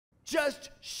Just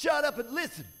shut up and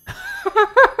listen.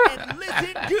 And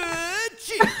listen good,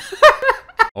 Chief.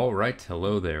 Alright,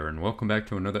 hello there, and welcome back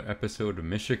to another episode of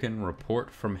Michigan Report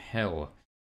from Hell.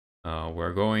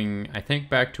 We're going, I think,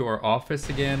 back to our office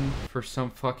again for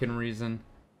some fucking reason.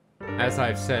 As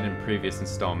I've said in previous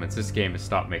installments, this game has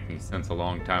stopped making sense a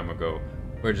long time ago.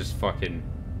 We're just fucking...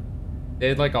 They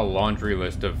had like a laundry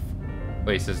list of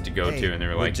places to go to, and they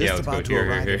were like, yeah, let's go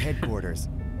here. Headquarters.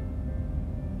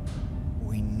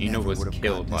 Nina was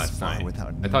killed last night.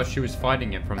 I thought she was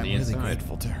fighting it from the inside. I'm really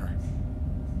grateful to her.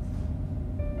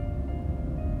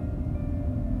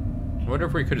 I wonder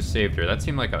if we could have saved her. That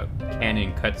seemed like a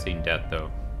canon cutscene death, though.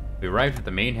 We arrived at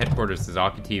the main headquarters of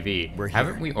Zaki TV.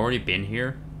 Haven't we already been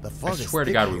here? I swear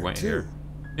to God we went here.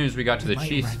 As soon as we got to the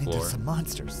chief's floor, some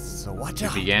monsters, so watch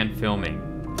out. We began filming.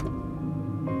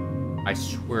 I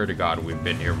swear to God we've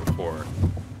been here before.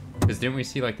 Because didn't we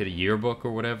see like the yearbook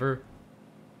or whatever?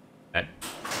 That...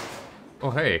 Oh,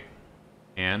 hey.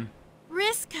 Anne.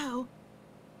 Brisco!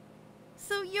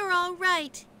 So you're all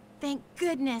right. Thank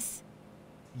goodness.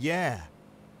 Yeah.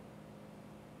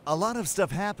 A lot of stuff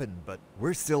happened, but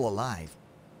we're still alive.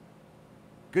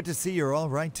 Good to see you're all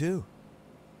right, too.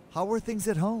 How were things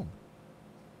at home?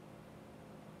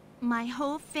 My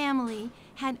whole family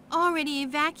had already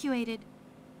evacuated,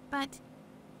 but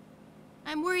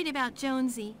I'm worried about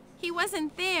Jonesy. He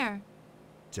wasn't there.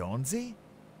 Jonesy?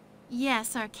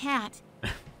 Yes, our cat.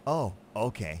 Oh,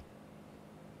 okay.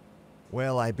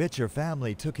 Well, I bet your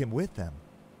family took him with them.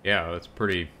 Yeah, that's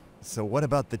pretty... So what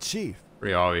about the chief?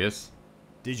 Pretty obvious.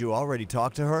 Did you already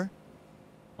talk to her?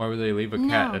 Why would they leave a cat?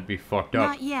 No, That'd be fucked up.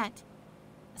 Not yet.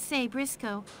 Say,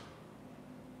 Brisco.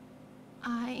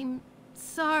 I'm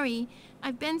sorry.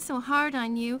 I've been so hard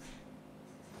on you.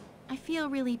 I feel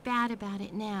really bad about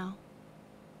it now.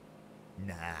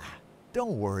 Nah,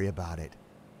 don't worry about it.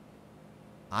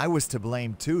 I was to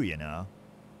blame too, you know.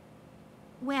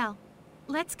 Well,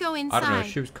 let's go inside. I don't know,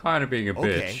 she was kind of being a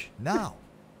bitch. Okay, now.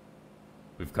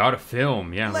 We've got to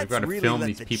film, yeah, Let's we've got to really film let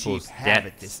these the people's chief have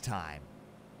it deaths. this time.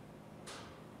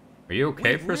 Are you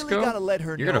okay, We've Brisco? really gotta let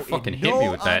her You're know gonna fucking in hit me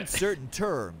with that. uncertain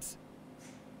terms.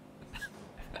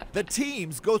 The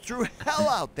teams go through hell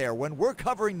out there when we're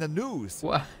covering the news.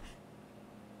 What?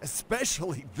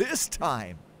 Especially this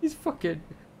time. He's fucking...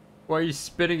 Why are you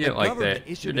spitting it like that?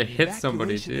 You should have hit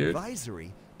somebody, dude.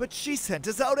 Advisory, but she sent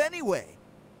us out anyway.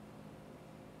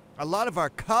 A lot of our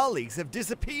colleagues have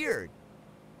disappeared.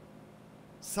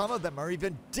 Some of them are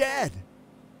even dead.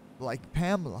 Like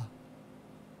Pamela.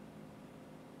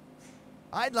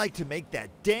 I'd like to make that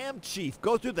damn chief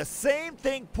go through the same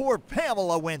thing poor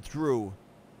Pamela went through.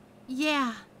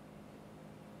 Yeah.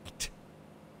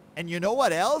 And you know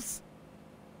what else?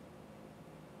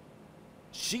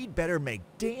 She'd better make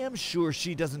damn sure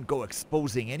she doesn't go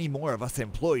exposing any more of us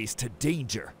employees to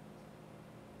danger.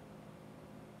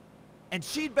 And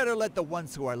she'd better let the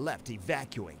ones who are left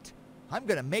evacuate. I'm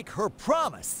gonna make her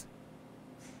promise.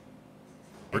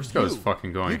 Brisco's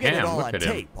fucking going ham. Look at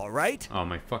him. All right? Oh,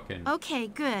 my fucking... Okay,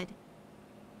 good.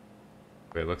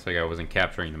 Wait, it looks like I wasn't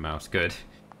capturing the mouse. Good.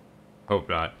 Hope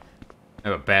not. I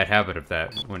have a bad habit of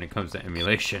that when it comes to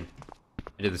emulation.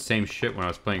 I did the same shit when I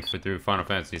was playing through Final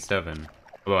Fantasy VII.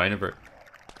 Although I never...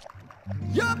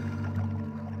 Yup!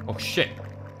 Oh, shit.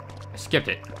 I skipped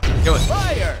it. Kill it.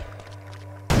 Fire!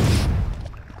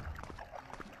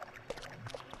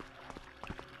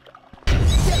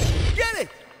 Get it!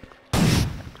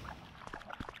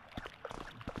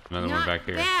 Another one back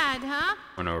here. Not bad, huh?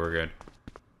 Oh, no, we're good.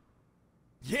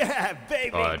 Yeah, baby!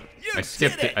 God. You I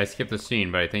skipped did it. I skipped the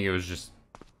scene, but I think it was just...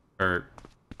 Or...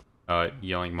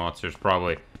 yelling monsters,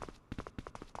 probably.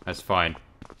 That's fine.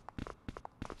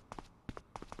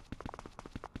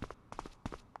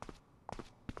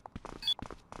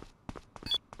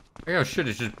 Oh shit,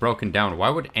 it's just broken down. Why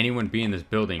would anyone be in this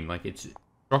building? Like, it's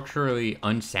structurally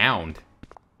unsound.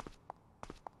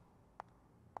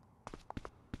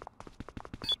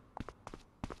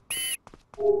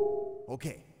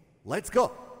 Okay, let's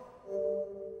go.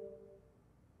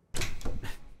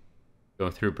 Go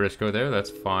through Brisco there, that's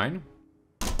fine.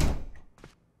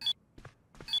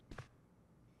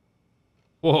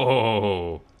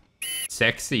 Whoa!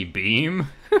 Sexy beam?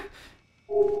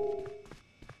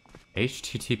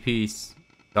 HTTP... Is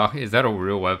that a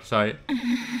real website?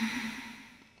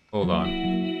 Hold on.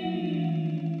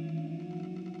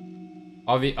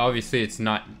 Obviously, it's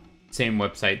not same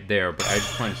website there, but I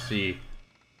just want to see...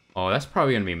 Oh, that's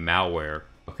probably going to be malware.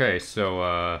 Okay,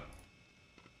 so,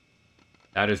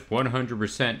 that is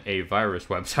 100% a virus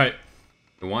website.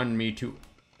 They wanted me to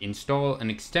install an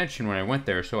extension when I went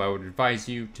there, so I would advise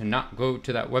you to not go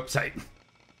to that website.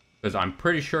 Because I'm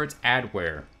pretty sure it's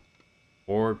adware.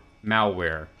 Or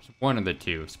malware. One of the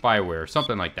two. Spyware.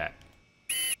 Something like that.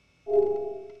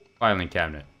 Filing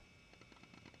cabinet.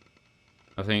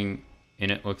 Nothing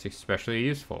in it looks especially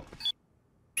useful.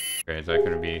 Okay, is that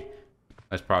going to be...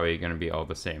 That's probably going to be all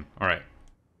the same. Alright.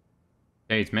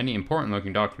 Contains many important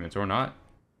looking documents, or not.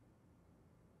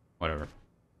 Whatever.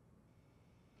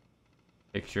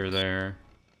 Picture there.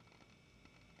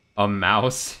 A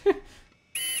mouse.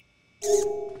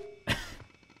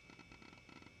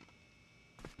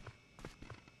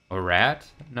 A rat?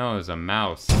 No, it's a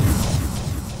mouse.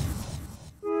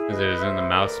 Because it was in the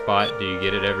mouse spot. Do you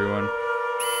get it, everyone?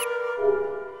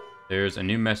 There's a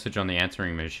new message on the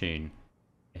answering machine.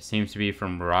 It seems to be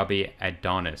from Robbie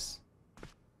Adonis.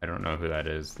 I don't know who that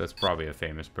is. That's probably a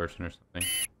famous person or something.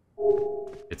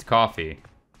 It's coffee.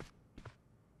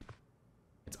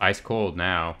 It's ice cold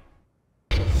now.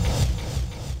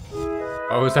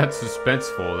 Oh, is that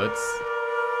suspenseful? That's...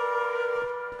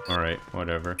 Alright,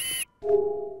 whatever.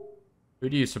 Who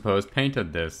do you suppose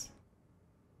painted this?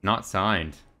 Not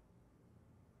signed.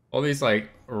 All these, like,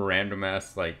 random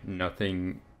ass, like,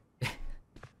 nothing...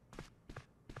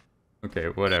 Okay,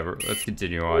 whatever. Let's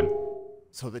continue on.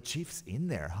 So the chief's in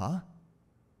there, huh?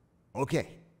 Okay,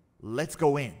 let's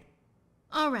go in.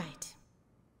 All right.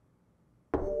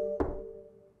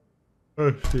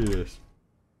 Oh, see this.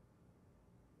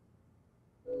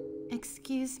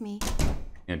 Excuse me.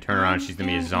 And turn around, she's gonna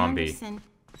be a Ann zombie. Anderson.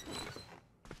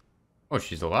 Oh,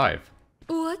 she's alive.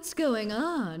 What's going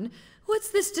on? What's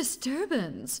this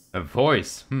disturbance? A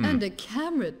voice. And a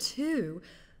camera, too.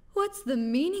 What's the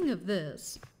meaning of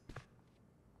this?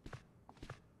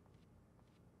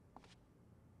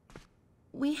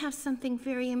 We have something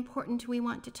very important we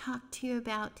want to talk to you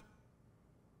about.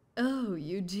 Oh,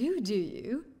 you do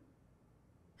you?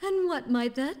 And what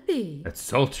might that be? That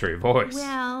sultry voice.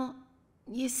 Well,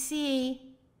 you see...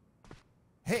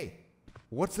 Hey,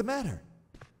 what's the matter?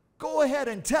 Go ahead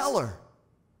and tell her.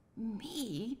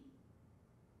 Me?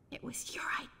 It was your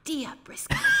idea,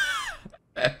 Brisco.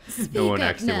 No one up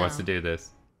actually wants now. to do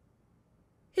this.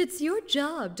 It's your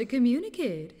job to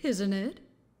communicate, isn't it?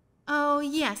 Oh,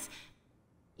 yes.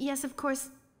 Yes, of course.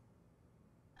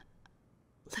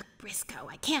 Look, Brisco,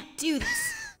 I can't do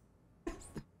this.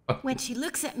 When she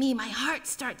looks at me, my heart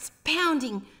starts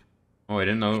pounding. Oh, I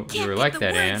didn't know you can't were get like the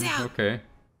that, words Anne. out. Okay.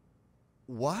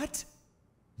 What?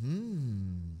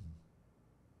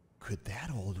 Could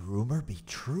that old rumor be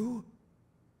true?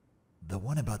 The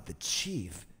one about the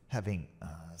chief having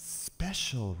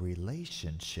special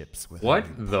relationships with What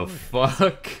her the reporters.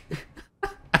 fuck?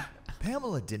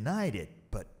 Pamela denied it,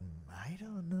 but I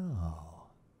don't know.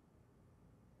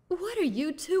 What are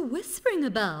you two whispering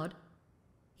about?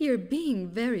 You're being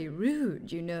very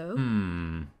rude, you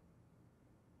know.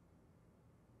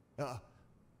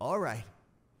 All right,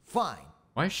 fine.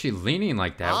 Why is she leaning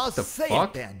like that? I'll What the say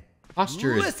fuck? it then.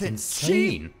 Posture Listen, is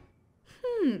insane.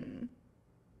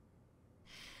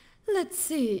 Let's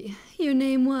see. Your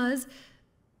name was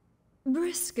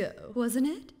Brisco, wasn't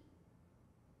it?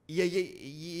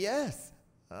 Yes.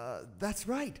 That's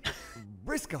right.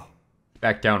 Brisco.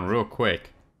 Back down real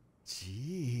quick.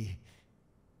 Gee.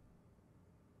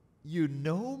 You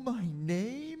know my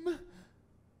name?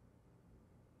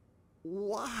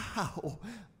 Wow.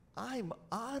 I'm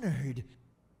honored.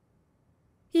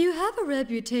 You have a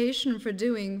reputation for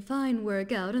doing fine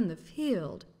work out in the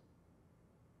field.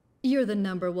 You're the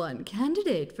 #1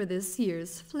 candidate for this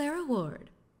year's Flair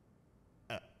Award.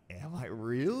 Am I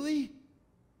really?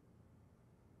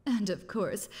 And of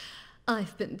course,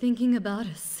 I've been thinking about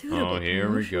a suitable Oh, here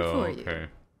we promotion go. for you. Okay.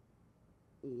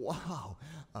 Wow.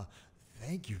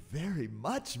 Thank you very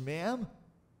much, ma'am.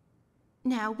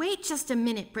 Now, wait just a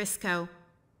minute, Brisco.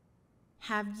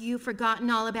 Have you forgotten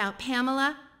all about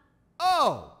Pamela?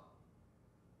 Oh!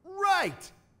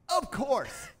 Right! Of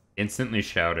course! Instantly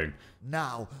shouting.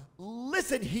 Now,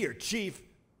 listen here, Chief.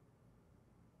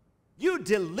 You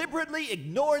deliberately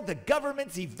ignored the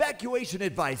government's evacuation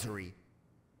advisory.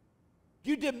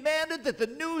 You demanded that the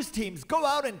news teams go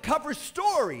out and cover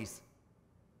stories.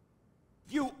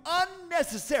 You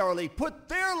unnecessarily put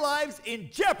their lives in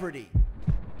jeopardy.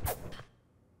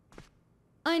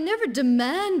 I never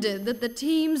demanded that the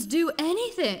teams do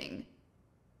anything.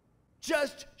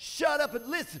 Just shut up and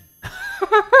listen.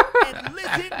 And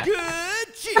listen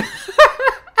good, Chief.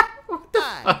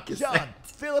 I, John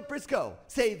Philip Brisco,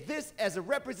 say this as a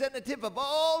representative of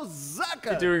all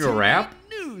Zucca You doing a TV rap?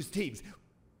 news teams.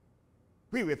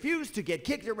 We refuse to get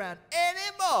kicked around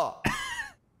anymore.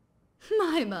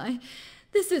 My,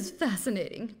 this is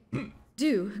fascinating.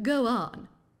 Do go on.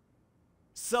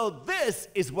 So this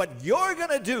is what you're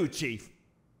gonna do, Chief.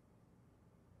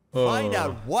 Find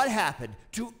out what happened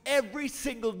to every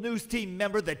single news team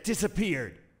member that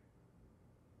disappeared.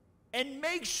 And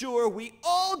make sure we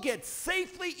all get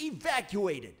safely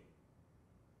evacuated.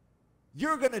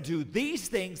 You're gonna do these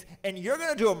things, and you're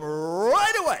gonna do them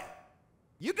right away.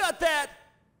 You got that?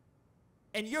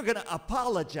 And you're gonna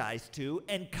apologize to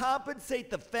and compensate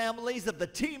the families of the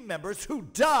team members who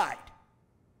died.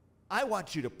 I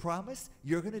want you to promise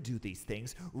you're gonna do these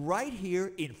things right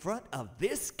here in front of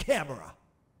this camera.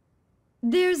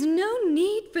 There's no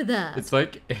need for that. It's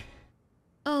like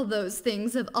All those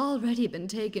things have already been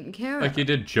taken care of. you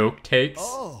did joke takes,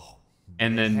 Oh.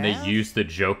 and then they have? used the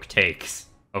joke takes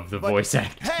of the voice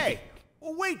acting. Hey,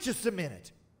 wait just a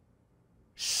minute.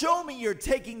 Show me you're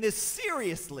taking this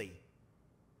seriously.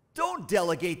 Don't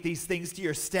delegate these things to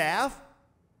your staff.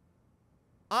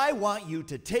 I want you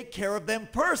to take care of them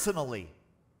personally.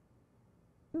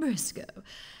 Brisco,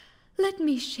 let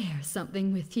me share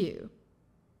something with you.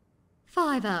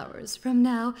 5 hours from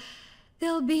now,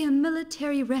 there'll be a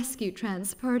military rescue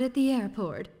transport at the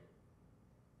airport.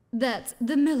 That's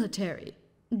the military.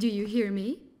 Do you hear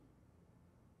me?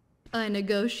 I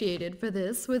negotiated for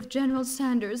this with General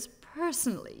Sanders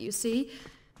personally, you see.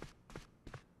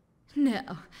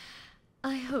 Now,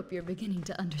 I hope you're beginning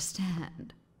to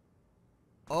understand.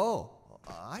 Oh,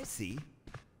 I see.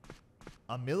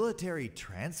 A military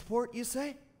transport, you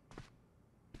say?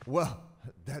 Well,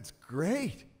 that's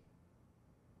great.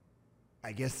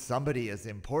 I guess somebody as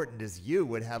important as you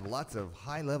would have lots of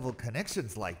high-level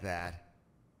connections like that.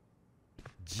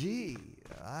 Gee,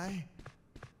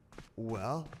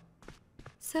 well...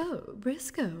 So,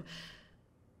 Brisco,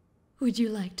 would you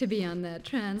like to be on that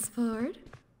transport?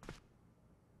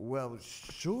 Well,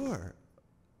 sure.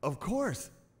 Of course.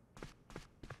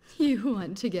 You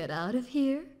want to get out of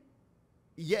here?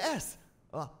 Yes.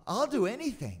 I'll do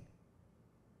anything.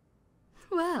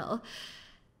 Well,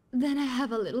 then I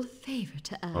have a little favor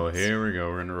to ask. Oh, here we go.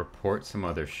 We're gonna report some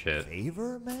other shit.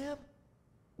 Favor, ma'am?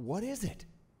 What is it?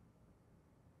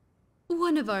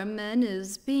 One of our men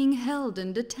is being held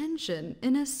in detention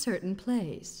in a certain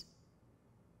place.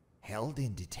 Held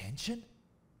in detention?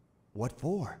 What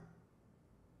for?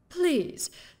 Please,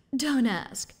 don't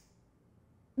ask.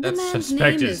 The That's man's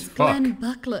suspect name as is fuck. Glenn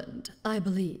Buckland, I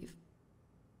believe.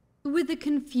 With the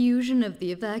confusion of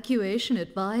the evacuation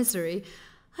advisory,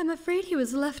 I'm afraid he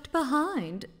was left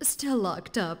behind, still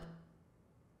locked up.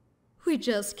 We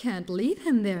just can't leave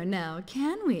him there now,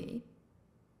 can we?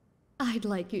 I'd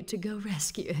like you to go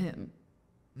rescue him.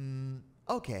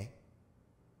 Okay.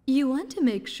 You want to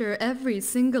make sure every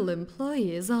single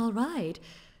employee is all right.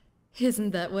 Isn't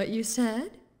that what you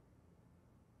said?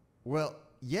 Well,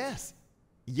 yes.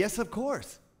 Yes, of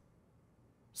course.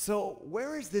 So,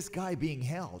 where is this guy being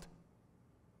held?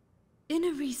 In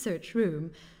a research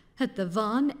room at the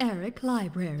Von Erich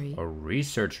Library. A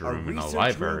research room in a research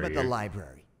library. room at the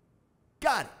library.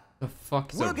 Got it. The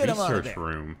fuck's We'll a get him out of research there.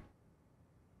 room?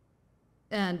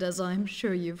 And as I'm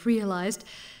sure you've realized,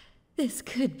 this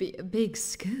could be a big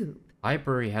scoop.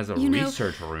 Library has a You know,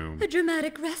 research room. A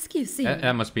dramatic rescue scene.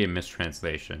 That must be a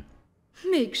mistranslation.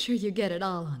 Make sure you get it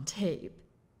all on tape.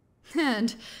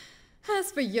 And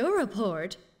as for your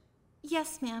report,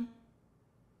 Yes, ma'am.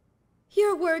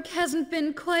 your work hasn't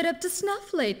been quite up to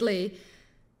snuff lately.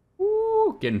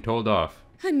 Ooh, getting told off.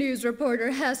 A news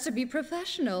reporter has to be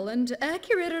professional and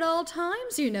accurate at all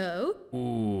times, you know.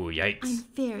 Ooh, yikes. I'm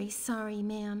very sorry,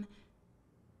 ma'am.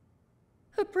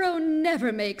 A pro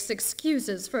never makes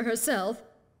excuses for herself.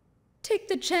 Take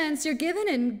the chance you're given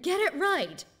and get it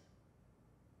right.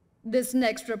 This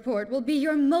next report will be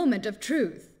your moment of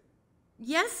truth.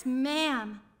 Yes,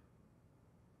 ma'am.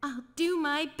 I'll do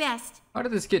my best. How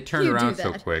did this get turned You do around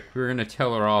so that. quick? We were gonna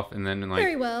tell her off, and then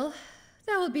Very like well.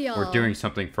 That will be all. we're doing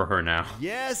something for her now.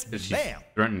 Yes, 'Cause she's ma'am.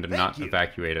 threatened to Thank not you.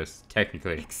 evacuate us,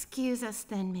 technically. Excuse us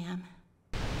then, ma'am.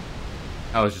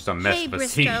 That was just a mess Hey, of a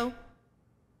scene. Brisco.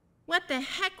 What the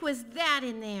heck was that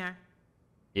in there?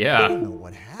 I Yeah. don't know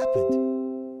what happened.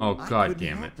 Oh I god couldn't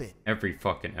damn it. help it. Every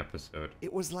fucking episode.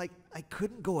 It was like I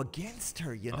couldn't go against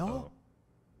her, you know? Uh-oh.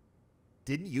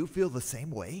 Didn't you feel the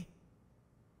same way?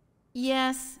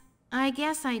 Yes, I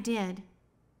guess I did.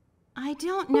 I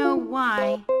don't know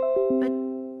why,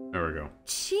 but There we go.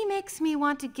 she makes me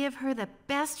want to give her the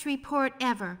best report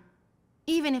ever,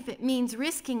 even if it means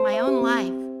risking my own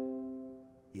life.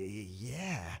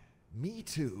 Yeah, me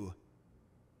too.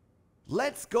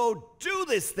 Let's go do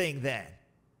this thing then.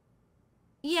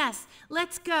 Yes,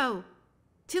 let's go.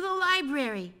 To the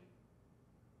library.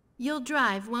 You'll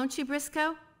drive, won't you,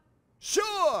 Brisco?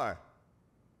 Sure.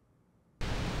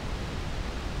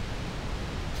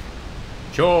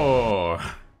 Sure.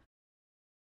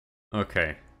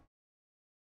 Okay.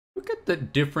 Look at the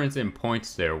difference in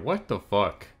points there. What the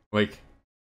fuck? Like,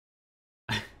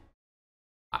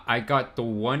 I got the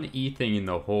one E thing in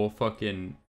the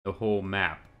whole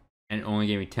map, and it only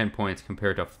gave me 10 points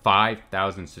compared to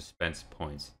 5,000 suspense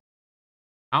points.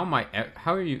 How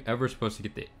are you ever supposed to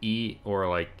get the E, or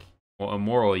like, well,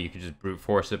 immoral, you could just brute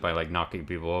force it by like knocking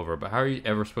people over, but how are you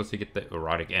ever supposed to get the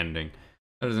erotic ending?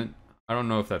 I don't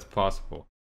know if that's possible.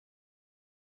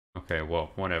 Okay,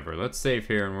 well, whatever. Let's save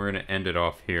here, and we're gonna end it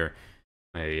off here.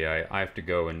 I have to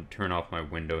go and turn off my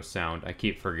Windows sound. I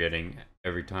keep forgetting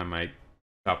every time I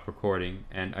stop recording,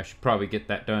 and I should probably get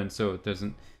that done so it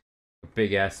doesn't a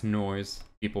big ass noise.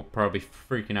 People probably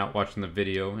freaking out watching the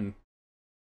video, and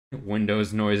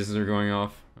Windows noises are going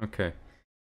off. Okay.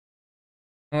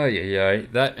 Oh yeah,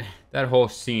 that whole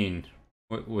scene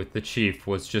with the chief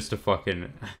was just a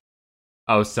fucking.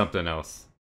 I was something else.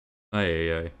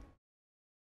 Ay.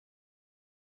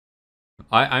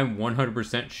 I'm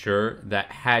 100% sure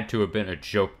that had to have been a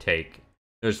joke take.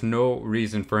 There's no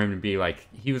reason for him to be like,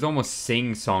 he was almost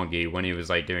sing-songy when he was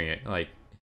like doing it. Like,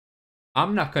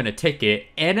 I'm not gonna take it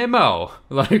anymore.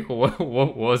 Like,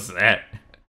 what was that?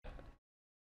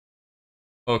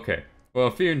 Okay. Well,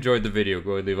 if you enjoyed the video,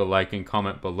 go leave a like and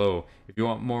comment below. If you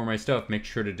want more of my stuff, make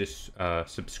sure to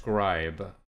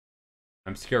subscribe.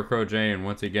 I'm ScarecrowJ, and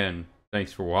once again,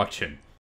 thanks for watching.